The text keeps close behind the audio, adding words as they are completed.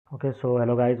Okay, so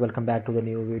hello guys, welcome back to the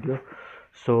new video.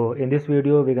 So in this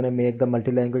video we're gonna make the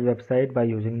multi-language website by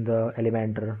using the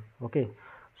Elementor. Okay,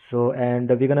 so and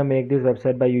we're gonna make this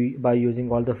website by using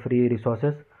all the free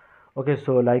resources. Okay,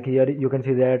 so like here you can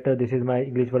see that this is my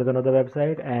English version of the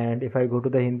website, and if I go to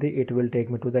the Hindi, it will take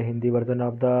me to the Hindi version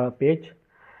of the page,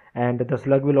 and the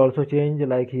slug will also change.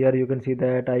 Like here you can see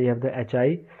that I have the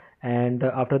HI, and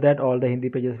after that all the Hindi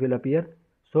pages will appear.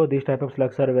 So these type of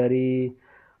slugs are very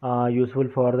useful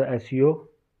for the SEO.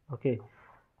 Okay,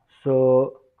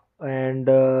 so and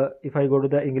if I go to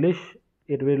the English,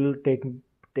 it will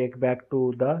take back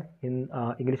to the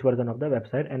English version of the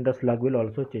website, and the slug will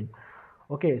also change.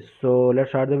 Okay, so let's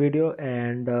start the video,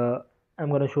 and I'm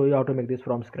gonna show you how to make this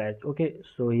from scratch. Okay,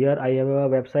 so here I have a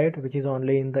website which is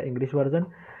only in the English version,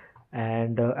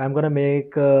 and I'm gonna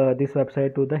make this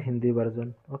website to the Hindi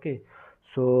version. Okay,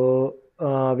 so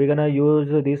we're gonna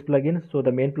use these plugins. So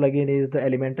the main plugin is the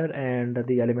Elementor and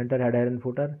the Elementor header and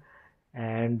footer,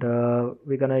 and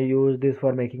we're gonna use this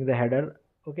for making the header.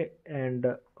 Okay, and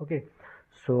okay,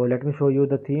 so let me show you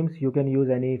the themes. You can use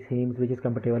any themes which is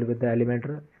compatible with the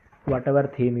Elementor,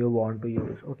 whatever theme you want to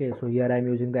use. Okay, so here I'm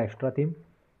using the extra theme.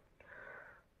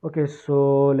 Okay,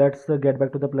 so let's get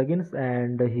back to the plugins,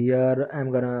 and here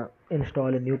I'm gonna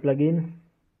install a new plugin.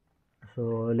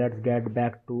 So let's get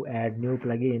back to add new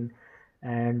plugin,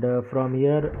 and from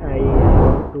here I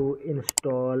have to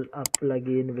install a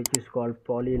plugin which is called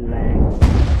Polylang.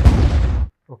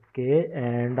 Okay,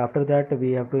 and after that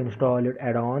we have to install it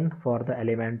add-on for the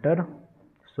Elementor.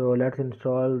 So let's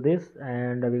install this,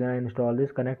 and we're gonna install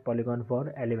this connect polygon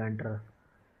for Elementor.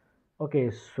 Okay,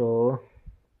 so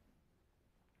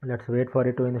let's wait for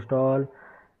it to install,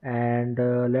 and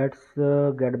let's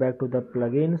get back to the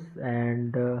plugins,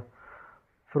 and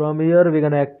from here we're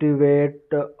gonna activate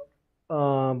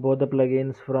both the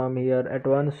plugins from here at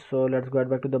once. So let's go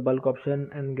back to the bulk option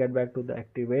and get back to the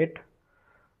activate.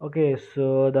 Okay,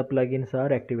 so the plugins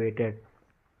are activated.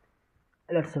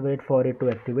 Let's wait for it to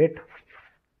activate.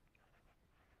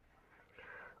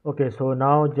 Okay, so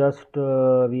now just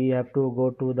we have to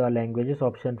go to the languages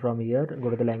option. From here go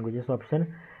to the languages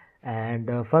option, and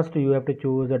first you have to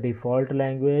choose the default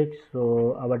language.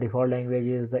 So our default language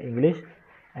is the English,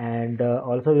 and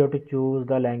also you have to choose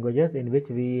the languages in which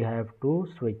we have to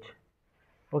switch.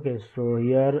 Okay, so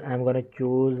here I'm gonna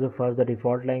choose first the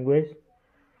default language.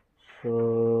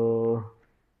 So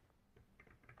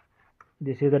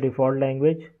this is the default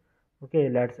language. Okay,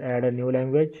 let's add a new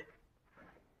language,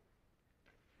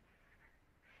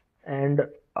 and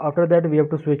after that we have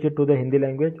to switch it to the Hindi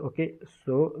language. Okay,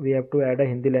 so we have to add a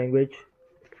Hindi language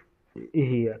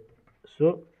here.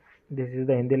 So this is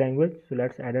the Hindi language, so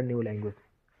let's add a new language,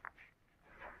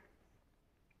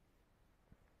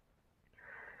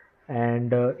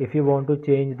 and if you want to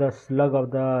change the slug of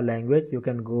the language, you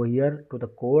can go here to the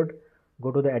code,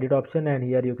 go to the edit option, and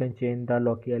here you can change the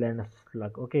local and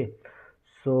slug. Okay,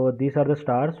 so these are the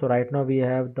stars. So right now we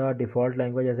have the default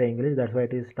language as a English, that's why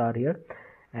it is star here,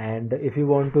 and if you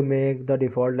want to make the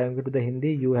default language to the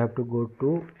Hindi, you have to go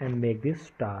to and make this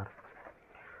star.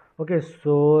 Okay,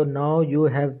 so now you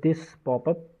have this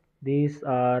pop-up. There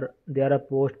are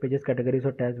post pages, categories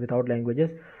or tags without languages.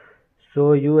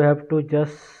 So you have to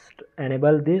just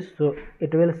enable this, so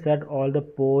it will set all the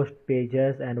post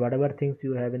pages and whatever things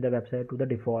you have in the website to the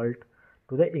default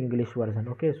to the English version.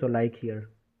 Okay, so like here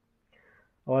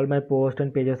all my posts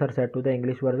and pages are set to the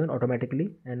English version automatically,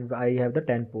 and I have the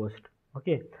 10 posts.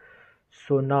 Okay,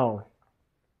 so now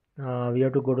we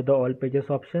have to go to the all pages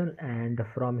option, and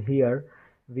from here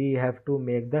we have to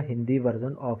make the Hindi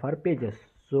version of our pages.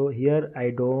 So here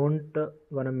I don't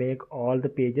wanna make all the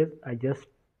pages. I'm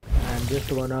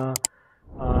just wanna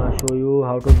show you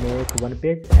how to make one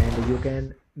page, and you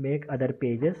can make other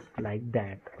pages like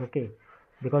that. Okay,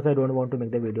 because I don't want to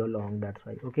make the video long, that's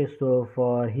why. Okay, so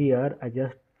for here I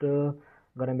just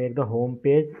gonna make the home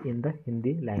page in the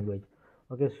Hindi language.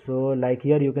 Okay, so like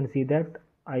here you can see that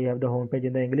I have the home page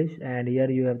in the English, and here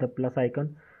you have the plus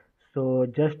icon. So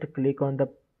just click on the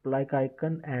plus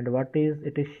icon, and what is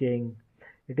it is saying?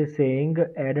 It is saying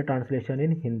add a translation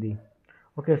in Hindi.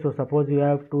 Okay, so suppose you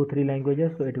have 2-3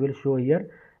 languages, so it will show here,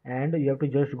 and you have to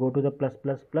just go to the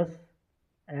plus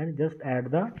and just add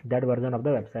that version of the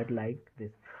website like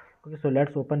this. Okay, so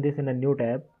let's open this in a new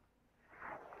tab,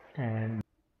 and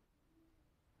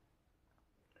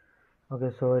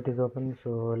okay, so it is open.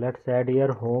 So let's add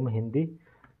here home Hindi,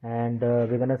 and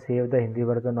we're gonna save the Hindi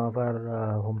version of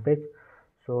our home page.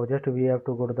 So just we have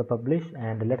to go to the publish,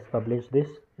 and let's publish this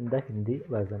in the Hindi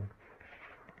version.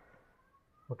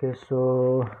 Okay,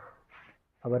 so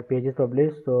our page is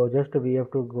published. So just we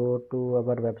have to go to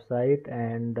our website,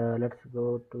 and let's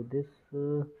go to this,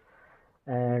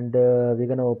 and we're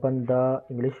gonna open the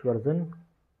English version.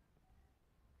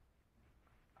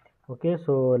 Okay,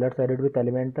 so let's edit with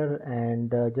Elementor,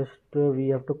 and just we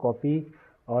have to copy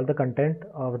all the content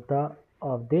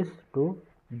of this to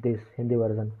this Hindi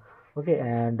version. Okay,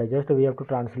 and just we have to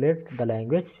translate the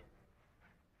language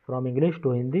from English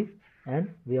to Hindi, and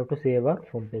we have to save our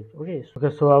home page. Okay,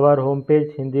 so our home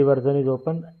page Hindi version is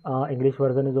open, English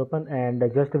version is open, and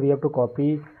just we have to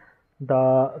copy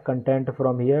the content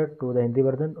from here to the Hindi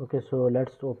version. Okay, so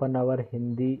let's open our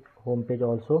Hindi home page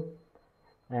also,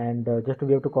 and just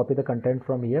we have to copy the content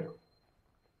from here.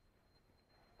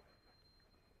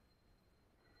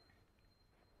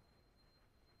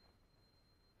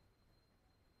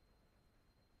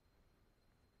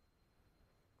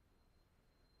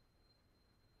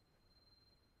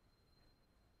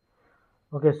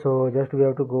 Okay, so just we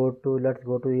have to go to, let's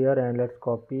go to here, and let's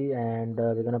copy, and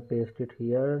we're gonna paste it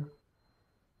here.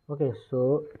 Okay,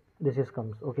 so this is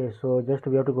comes. Okay, so just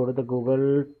we have to go to the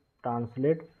Google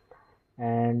Translate,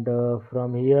 and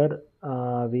from here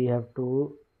we have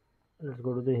to, let's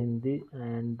go to the Hindi,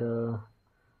 and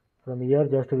from here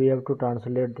just we have to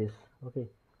translate this. Okay,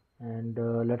 and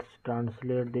let's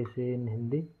translate this in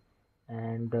Hindi,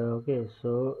 and okay,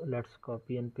 so let's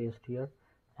copy and paste here,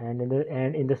 and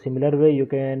in the similar way you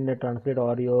can translate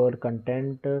all your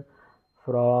content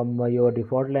from your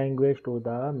default language to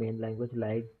the main language,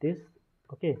 like this.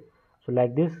 Okay, so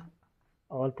like this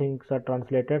all things are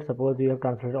translated. Suppose you have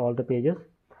translated all the pages.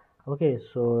 Okay,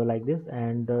 so like this,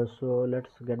 and so let's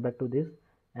get back to this,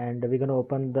 and we're gonna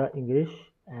open the English,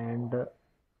 and okay,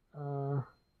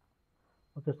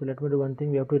 so let me do one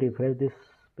thing. We have to refresh this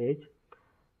page.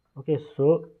 Okay,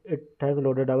 so it has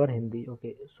loaded our Hindi.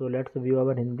 Okay, so let's view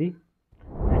our Hindi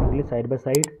and English side by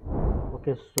side.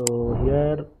 Okay, so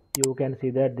here you can see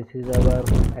that this is our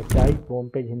HI home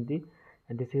page Hindi,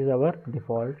 and this is our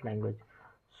default language.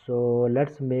 So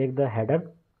let's make the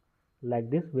header like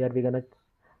this, where we're gonna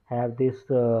have this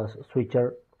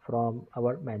switcher from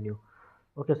our menu.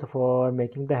 Okay, so for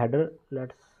making the header,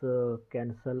 let's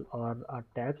cancel all our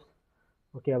tabs.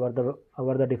 Okay, our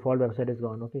the default website is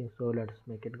gone. Okay, so let's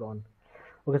make it gone.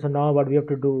 Okay, so now what we have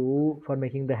to do for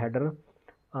making the header,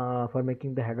 for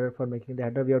making the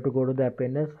header, we have to go to the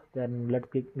appearance, then let's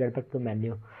get back to the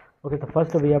menu. Okay, so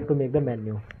first we have to make the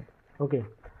menu. Okay,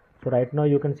 so right now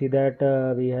you can see that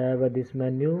we have this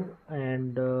menu,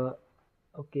 and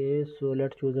okay, so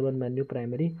let's choose our menu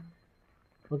primary.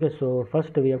 Okay, so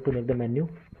first we have to make the menu.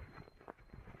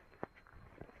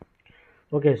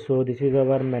 Okay, so this is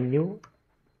our menu,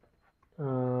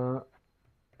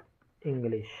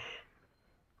 English.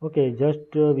 Okay,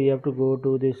 just we have to go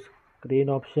to this screen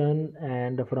option,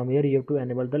 and from here you have to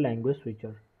enable the language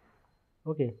switcher.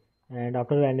 Okay, and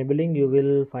after enabling you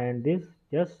will find this,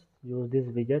 just use this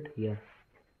widget here,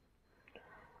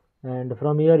 and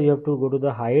from here you have to go to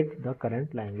the hide the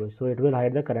current language, so it will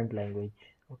hide the current language.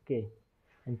 Okay,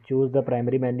 and choose the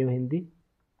primary menu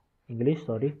English,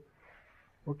 sorry.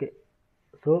 Okay,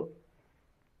 so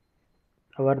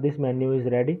our this menu is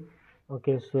ready.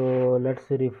 Okay, so let's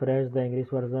refresh the English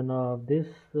version of this,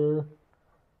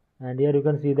 and here you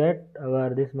can see that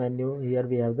our this menu, here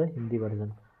we have the Hindi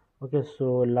version. Okay,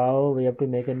 so now we have to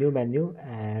make a new menu,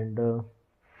 and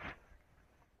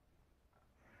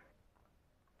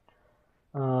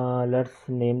let's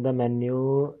name the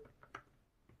menu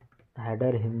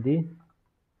header Hindi,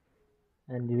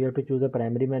 and we have to choose the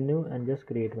primary menu and just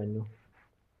create menu.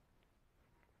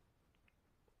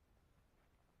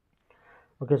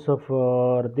 Okay, so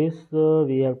for this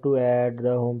we have to add the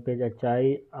home page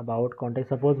HI about contact.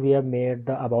 Suppose we have made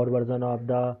the about version of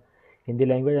the Hindi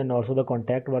language, and also the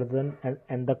contact version,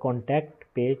 and the contact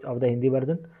page of the Hindi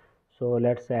version. So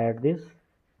let's add this,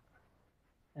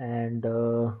 and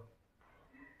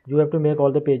you have to make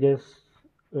all the pages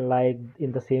like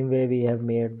in the same way we have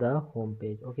made the home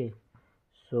page. Okay,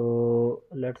 so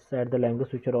let's add the language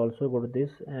switcher also. Go to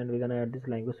this, and we're gonna add this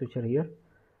language switcher here.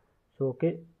 So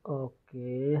okay,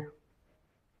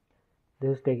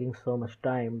 this is taking so much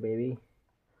time, baby.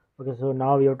 Okay, so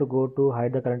now we have to go to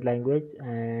hide the current language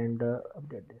and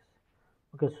update this.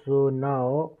 Okay, so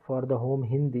now for the home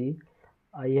Hindi,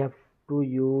 I have to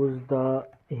use the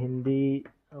Hindi.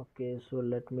 Okay, so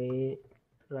let me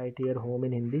write here home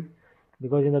in Hindi,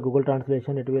 because in the Google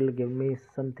translation it will give me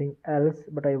something else,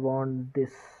 but I want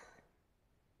this.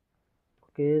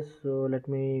 Okay, so let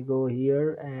me go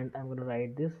here, and I'm gonna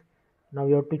write this. Now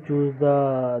we have to choose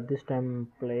the this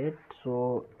template,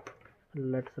 so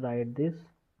let's write this,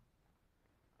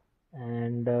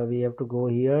 and we have to go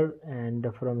here, and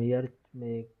from here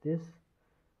make this.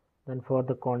 Then for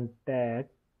the contact,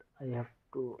 I have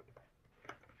to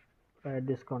write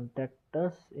this contact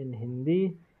us in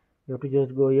Hindi. You have to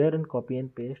just go here and copy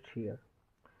and paste here.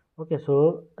 Okay,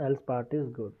 so else part is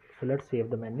good. So let's save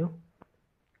the menu.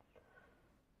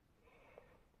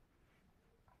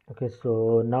 Okay,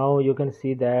 so now you can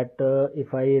see that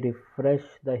if I refresh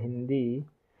the Hindi,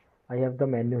 I have the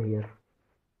menu here.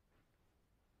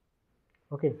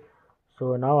 Okay,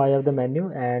 so now I have the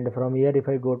menu, and from here if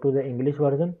I go to the English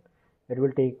version, it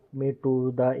will take me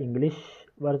to the English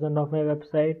version of my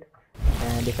website,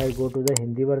 and if I go to the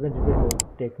Hindi version, it will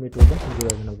take me to the Hindi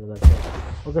version of the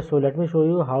website. Okay, so let me show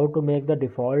you how to make the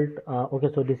default. Okay,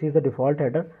 so this is the default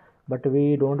header, but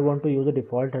we don't want to use the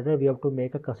default header. We have to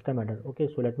make a custom header. Okay,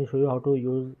 so let me show you how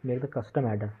to make the custom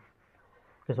header.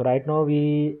 Okay, so right now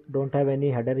we don't have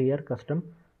any header here custom,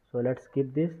 so let's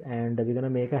skip this and we're gonna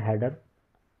make a header.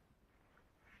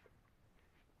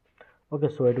 Okay,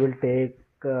 so it will take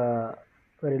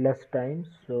very less time.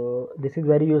 So this is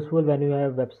very useful when you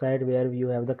have website where you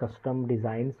have the custom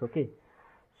designs. Okay,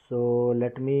 so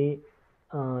let me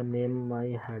name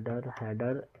my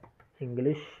header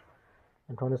English,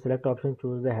 and from the select option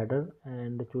choose the header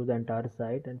and choose the entire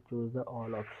site and choose the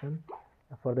all option.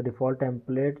 For the default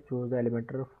template, choose the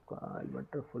Elementor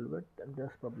full width and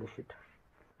just publish it.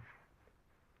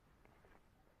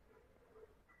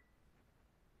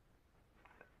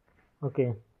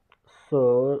 Okay,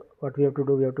 so what we have to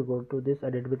do, we have to go to this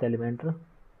edit with Elementor,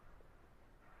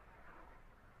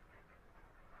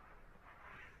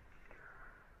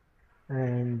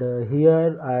 and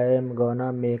here I am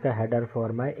gonna make a header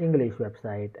for my English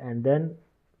website, and then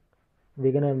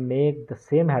we're gonna make the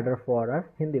same header for our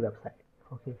Hindi website.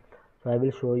 Okay, so I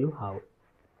will show you how.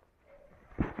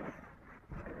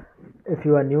 If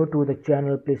you are new to the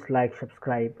channel, please like,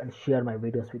 subscribe and share my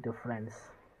videos with your friends.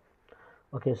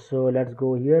 Okay, so let's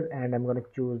go here and I'm gonna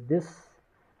choose this.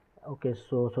 Okay,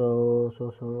 so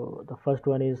the first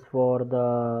one is for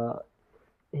the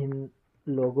in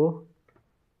logo.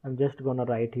 I'm just gonna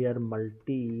write here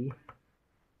multi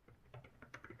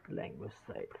language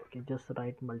site. Okay, just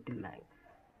write multi-lang.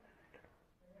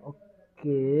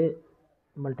 Okay,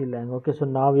 multi-lang. Okay, so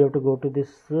now we have to go to this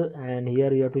and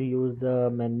here you have to use the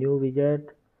menu widget.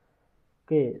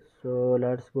 Okay, so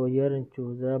let's go here and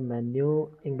choose the menu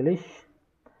English,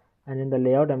 and in the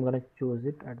layout I'm gonna choose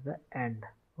it at the end.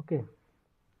 Okay,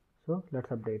 so let's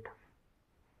update.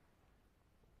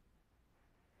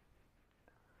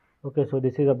 Okay, so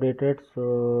this is updated,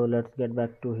 so let's get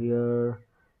back to here.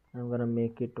 I'm gonna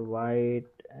make it white,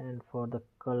 and for the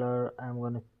color I'm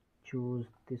gonna choose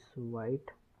this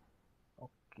white.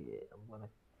 Okay, I'm gonna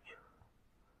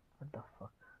what the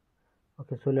fuck.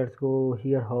 Okay, so let's go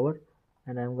here hover,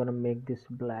 and I'm gonna make this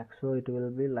black, so it will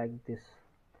be like this.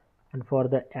 And for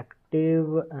the active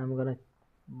I'm gonna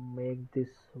make this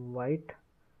white,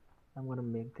 I'm gonna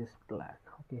make this black.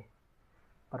 Okay,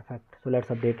 perfect. So let's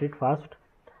update it fast.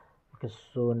 Okay,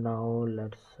 so now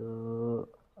let's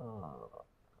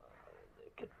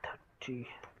get 30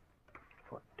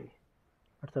 40.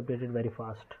 Let's update it very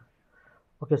fast.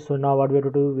 Okay, so now what we have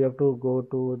to do, we have to go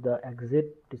to the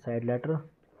exit decide letter.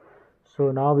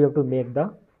 So now we have to make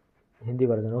the Hindi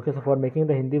version. Okay, so for making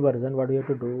the Hindi version, what we have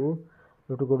to do,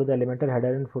 we have to go to the Elementor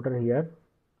header and footer here.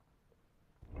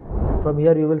 From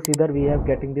here you will see that we have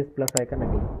getting this plus icon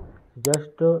again.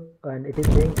 Just and it is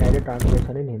saying add a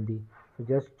translation in Hindi. So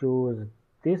just choose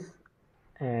this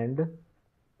and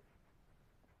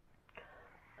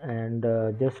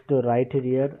just write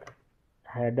here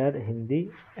header Hindi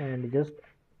and just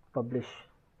publish.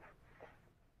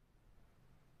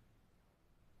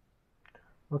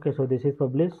 Okay, so this is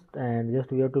published, and just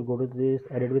we have to go to this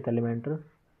edit with Elementor.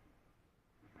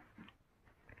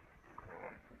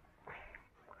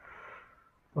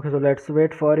 Okay, so let's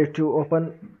wait for it to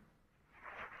open.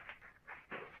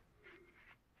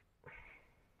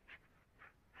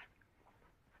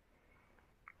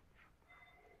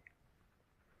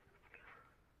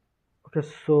 Okay,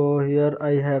 so here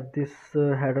I have this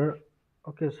header.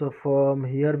 Okay, so from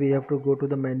here we have to go to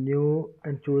the menu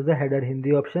and choose the header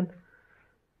Hindi option,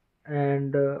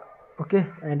 and okay,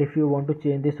 and if you want to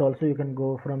change this also, you can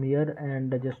go from here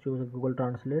and just choose Google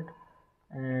Translate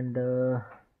and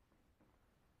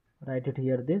write it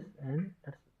here this, and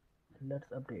let's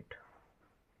update.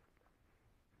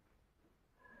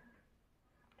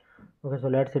 Okay, so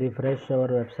let's refresh our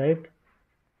website.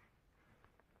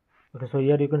 Okay, so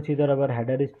here you can see that our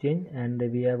header is changed, and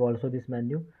we have also this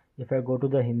menu. If I go to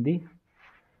the Hindi,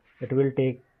 it will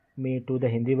take me to the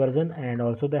Hindi version, and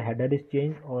also the header is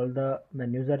changed, all the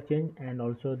menus are changed, and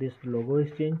also this logo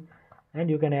is changed, and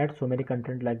you can add so many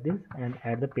content like this and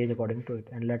add the page according to it.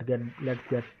 And let's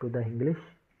get to the English.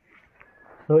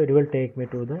 So it will take me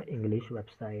to the English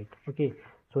website. Okay,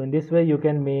 so in this way you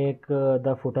can make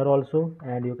the footer also,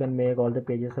 and you can make all the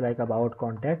pages like about,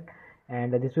 contact,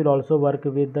 and this will also work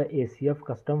with the ACF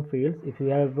custom fields. If you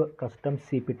have custom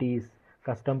CPTs,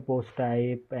 custom post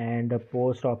type and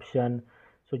post option,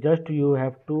 so just you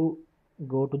have to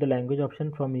go to the language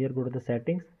option. From here go to the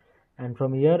settings, and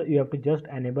from here you have to just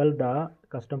enable the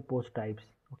custom post types.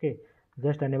 Okay,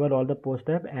 just enable all the post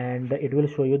type, and it will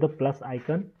show you the plus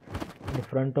icon in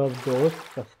front of those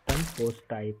custom post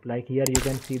type. Like here you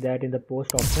can see that in the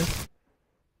post option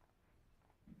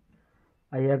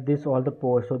I have this all the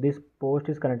posts. So this post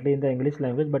is currently in the English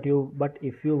language, but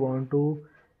if you want to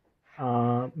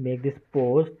make this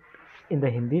post in the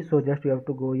Hindi, so just you have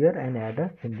to go here and add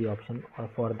a Hindi option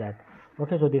for that.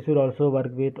 Okay, so this will also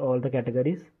work with all the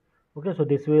categories. Okay, so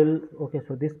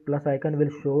this plus icon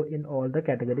will show in all the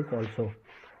categories also.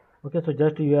 Okay, so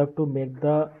just you have to make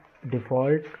the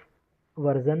default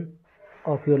version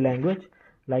of your language,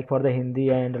 like for the Hindi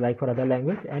and like for other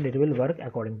language, and it will work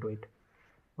according to it.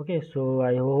 Okay, so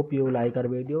I hope you like our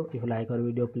video. If you like our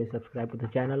video, please subscribe to the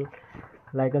channel,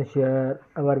 like and share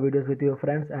our videos with your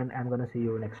friends, and I'm gonna see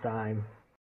you next time.